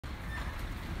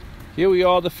Here we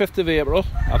are, the 5th of April.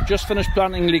 I've just finished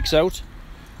planting leeks out.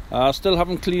 Still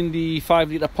haven't cleaned the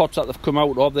 5-litre pots that they've come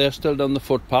out of. They're still down the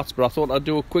footpaths, but I thought I'd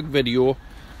do a quick video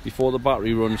before the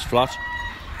battery runs flat.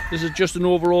 This is just an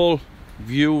overall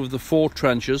view of the 4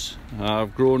 trenches.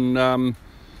 I've grown, well,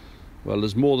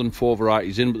 there's more than 4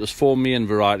 varieties in, but there's 4 main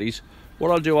varieties.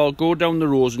 What I'll do, I'll go down the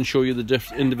rows and show you the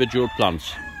individual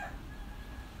plants.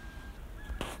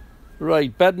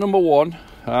 Right, bed number 1.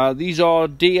 These are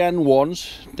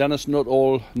DN1s, Dennis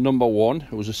Nuttall number 1.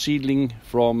 It was a seedling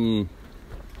from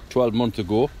 12 months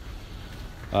ago.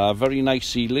 Very nice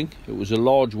seedling. It was a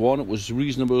large one. It was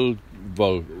reasonable,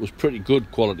 well, it was pretty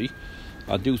good quality.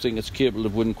 I do think it's capable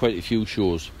of winning quite a few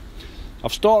shows.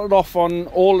 I've started off on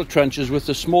all the trenches with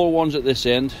the small ones at this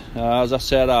end. As I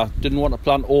said, I didn't want to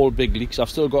plant all big leeks. I've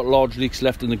still got large leeks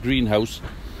left in the greenhouse,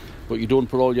 but you don't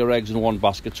put all your eggs in one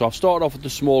basket. So I've started off with the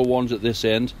small ones at this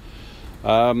end.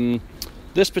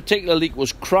 This particular leek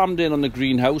was crammed in on the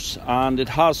greenhouse, and it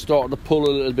has started to pull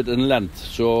a little bit in length.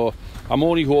 So I'm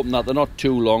only hoping that they're not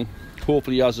too long.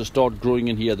 Hopefully as they start growing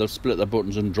in here, they'll split their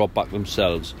buttons and drop back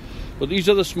themselves. But these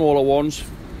are the smaller ones.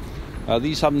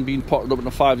 These haven't been potted up in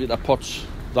the 5-litre pots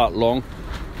that long,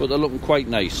 but they're looking quite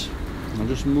nice. I'll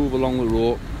just move along the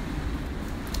row.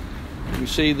 You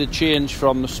see the change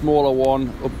from the smaller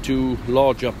one up to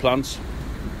larger plants.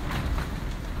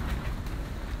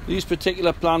 These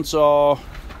particular plants are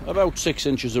about 6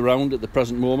 inches around at the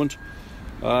present moment.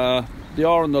 They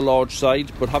are on the large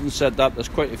side, but having said that, there's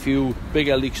quite a few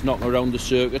bigger leeks knocking around the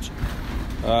circuit.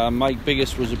 My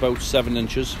biggest was about 7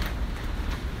 inches,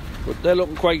 but they're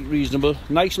looking quite reasonable.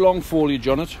 Nice long foliage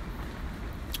on it.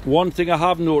 One thing I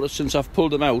have noticed since I've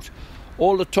pulled them out,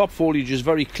 all the top foliage is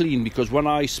very clean, because when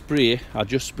I spray, I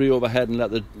just spray overhead and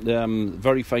let the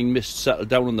very fine mist settle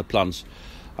down on the plants.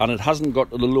 And it hasn't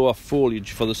got to the lower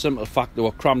foliage for the simple fact they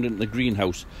were crammed into the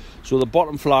greenhouse. So the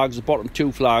bottom flags, the bottom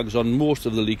 2 flags on most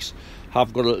of the leeks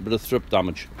have got a little bit of thrip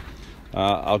damage.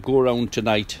 I'll go around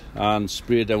tonight and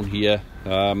spray down here,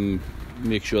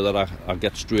 make sure that I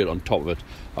get straight on top of it.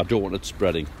 I don't want it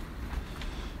spreading.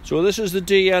 So this is the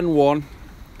DN1,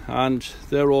 and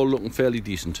they're all looking fairly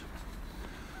decent.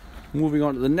 Moving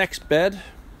on to the next bed.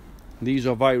 These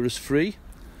are virus free.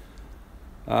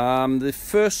 The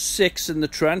first 6 in the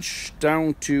trench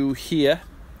down to here,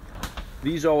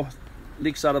 these are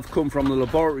leeks that have come from the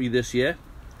laboratory this year.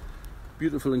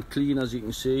 Beautiful and clean, as you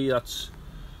can see. That's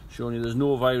showing you there's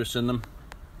no virus in them.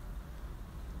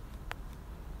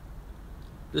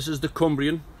 This is the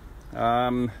Cumbrian.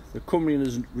 The Cumbrian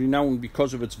is renowned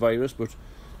because of its virus, but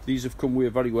these have come away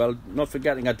very well. Not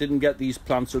forgetting, I didn't get these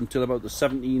plants until about the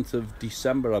 17th of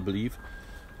December, I believe.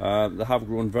 They have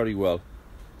grown very well.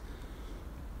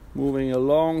 Moving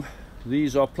along,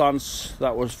 these are plants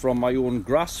that was from my own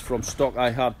grass, from stock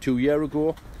I had 2 years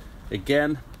ago.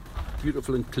 Again,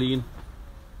 beautiful and clean.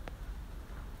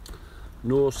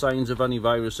 No signs of any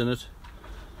virus in it.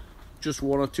 Just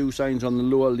 1 or 2 signs on the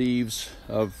lower leaves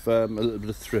of a little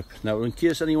bit of thrip. Now, in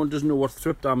case anyone doesn't know what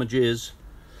thrip damage is,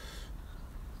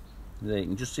 there you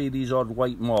can just see these odd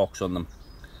white marks on them.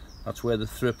 That's where the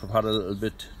thrip have had a little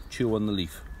bit chew on the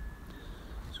leaf.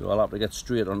 So I'll have to get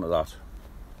straight onto that.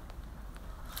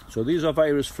 So these are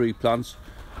virus-free plants,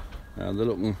 and they're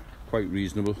looking quite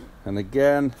reasonable. And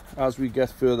again, as we get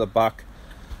further back,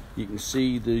 you can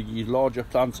see the larger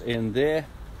plants in there,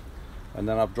 and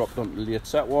then I've dropped onto the late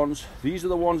set ones. These are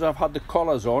the ones I've had the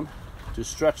collars on to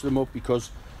stretch them up, because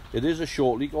it is a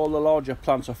short leek. All the larger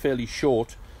plants are fairly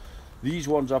short. These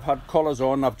ones I've had collars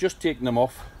on. I've just taken them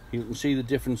off. You can see the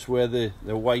difference where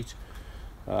they're white,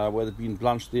 where they've been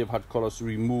blanched. They've had collars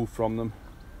removed from them.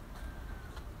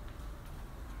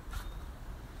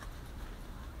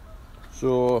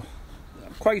 So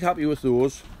I'm quite happy with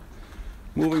those.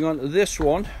 Moving on to this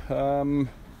one, I'm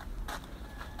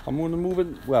going to move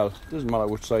in, well, it doesn't matter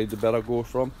which side the bed I go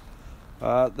from.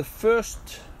 The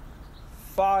first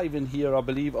 5 in here, I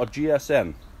believe, are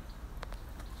GSN.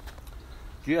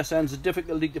 GSN's a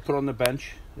difficult leek to put on the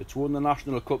bench. It's won the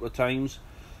national a couple of times.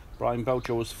 Brian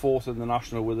Boucher was 4th in the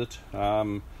national with it.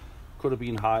 Could have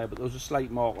been higher, but there was a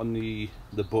slight mark on the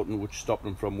button which stopped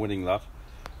him from winning that.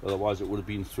 Otherwise it would have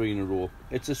been 3 in a row.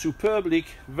 It's a superb leek,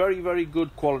 very, very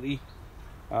good quality.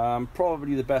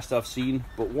 Probably the best I've seen,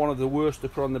 but one of the worst to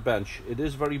put on the bench. It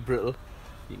is very brittle.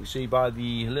 You can see by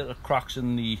the little cracks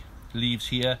in the leaves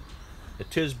here.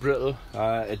 It is brittle.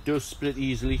 It does split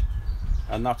easily,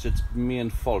 and that's its main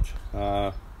fault.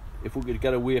 If we could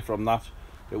get away from that,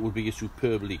 it would be a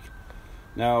superb leek.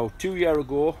 Now, 2 years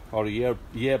ago, or a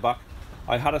year back,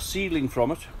 I had a seedling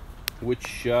from it,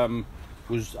 which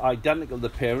was identical to the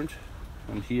parent,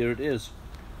 and here it is.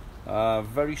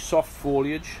 Very soft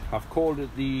foliage. I've called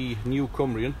it the New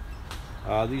Cumbrian.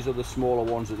 These are the smaller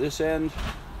ones at this end.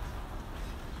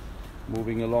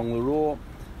 Moving along the row.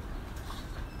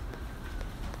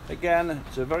 Again,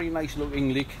 it's a very nice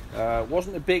looking leek. It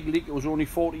wasn't a big leek, it was only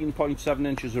 14.7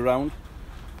 inches around.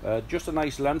 Just a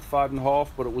nice length, 5.5,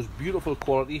 but it was beautiful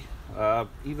quality.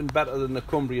 Even better than the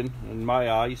Cumbrian in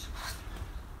my eyes.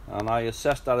 And I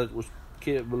assessed that it was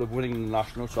capable of winning the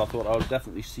national, so I thought I would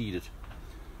definitely seed it.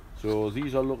 So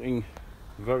these are looking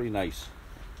very nice.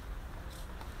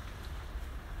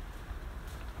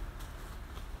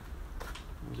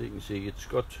 As you can see, it's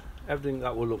got everything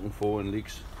that we're looking for in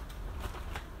leeks.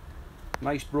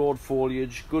 Nice broad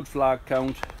foliage, good flag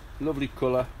count, lovely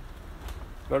colour,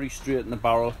 very straight in the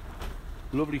barrel,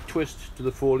 lovely twist to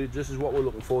the foliage. This is what we're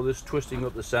looking for, this twisting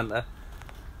up the centre.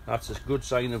 That's a good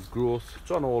sign of growth. It's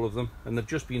on all of them, and they've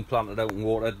just been planted out and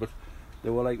watered, but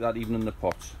they were like that even in the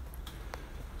pots.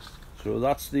 So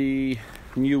that's the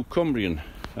New Cumbrian.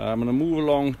 I'm going to move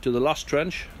along to the last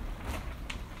trench.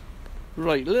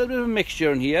 Right, a little bit of a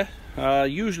mixture in here.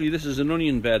 Usually this is an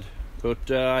onion bed, but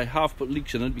I have put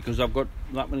leeks in it because I've got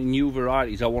that many new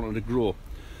varieties I wanted to grow.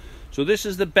 So this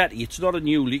is the Betty. It's not a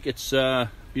new leek, it's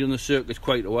been on the circuit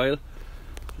quite a while.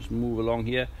 Just move along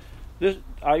here.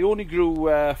 I only grew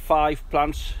 5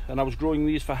 plants, and I was growing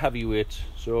these for heavyweights,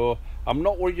 so I'm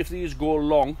not worried if these go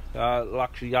long. I'll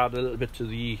actually add a little bit to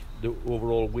the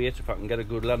overall weight if I can get a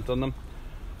good length on them.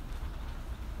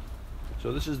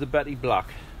 So this is the Betty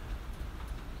Black.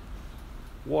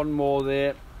 One more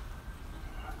there.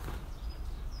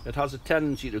 It has a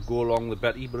tendency to go along the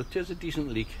Betty, but it is a decent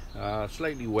leek.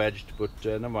 Slightly wedged, but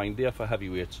never mind, they're for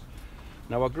heavyweights.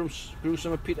 Now I grew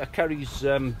some of Peter Kerry's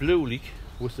blue leek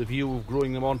with the view of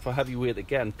growing them on for heavyweight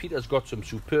again. Peter's got some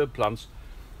superb plants.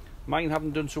 Mine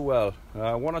haven't done so well.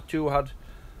 One or two had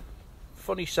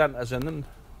funny centres in them,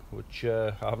 which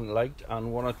I haven't liked,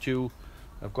 and one or two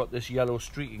have got this yellow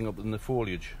streaking up in the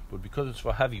foliage. But because it's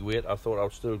for heavyweight, I thought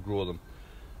I'd still grow them.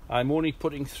 I'm only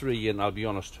putting 3 in, I'll be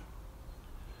honest.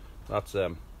 That's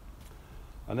them.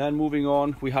 And then moving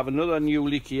on, we have another new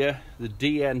leek here, the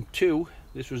DN2.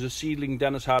 This was a seedling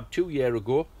Dennis had 2 years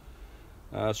ago.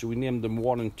 So we named them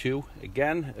 1 and 2.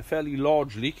 Again, a fairly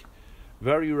large leek,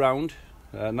 very round,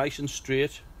 nice and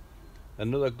straight.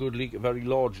 Another good leek, a very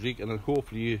large leek, and then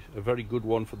hopefully a very good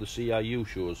one for the CIU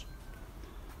shows.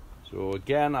 So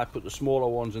again, I put the smaller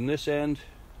ones in this end,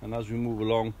 and as we move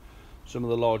along, some of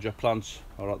the larger plants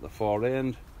are at the far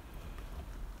end.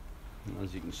 And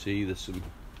as you can see, there's some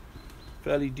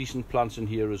fairly decent plants in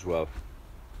here as well.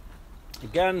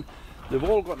 Again, they've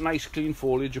all got nice clean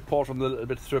foliage, apart from the little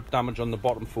bit of thrip damage on the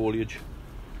bottom foliage,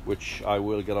 which I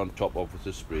will get on top of with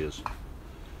the sprayers.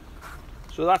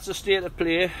 So that's the state of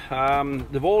play.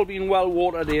 They've all been well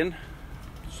watered in.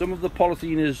 Some of the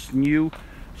polythene is new,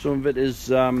 some of it is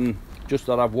just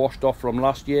that I've washed off from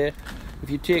last year. If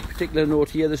you take particular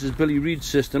note here, this is Billy Reed's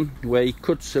system, where he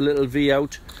cuts a little V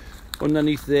out.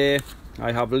 Underneath there,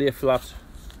 I have lay flat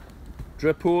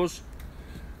drip hose.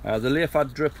 The lay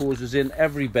flat drip hose is in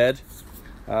every bed.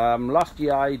 Last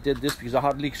year I did this because I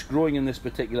had leeks growing in this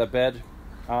particular bed,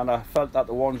 and I felt that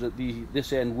the ones at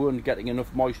this end weren't getting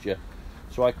enough moisture.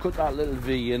 So I cut that little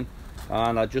V in,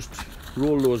 and I just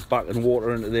roll those back and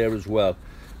water into there as well.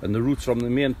 And the roots from the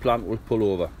main plant will pull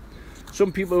over.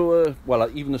 Some people,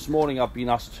 well, even this morning I've been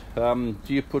asked, do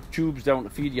you put tubes down to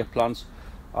feed your plants?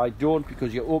 I don't,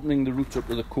 because you're opening the roots up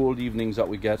to the cold evenings that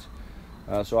we get.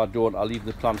 So I don't. I leave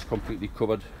the plants completely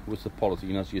covered with the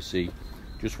polythene, as you see.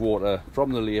 Just water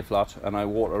from the lay flat, and I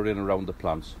water in around the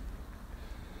plants.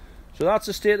 So that's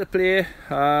the state of play.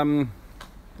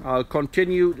 I'll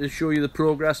continue to show you the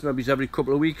progress, maybe every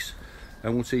couple of weeks,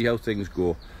 and we'll see how things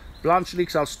go. Blanch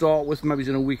leeks I'll start with maybe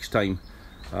in a week's time,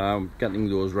 getting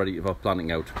those ready for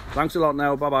planting out. Thanks a lot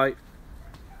now, bye bye.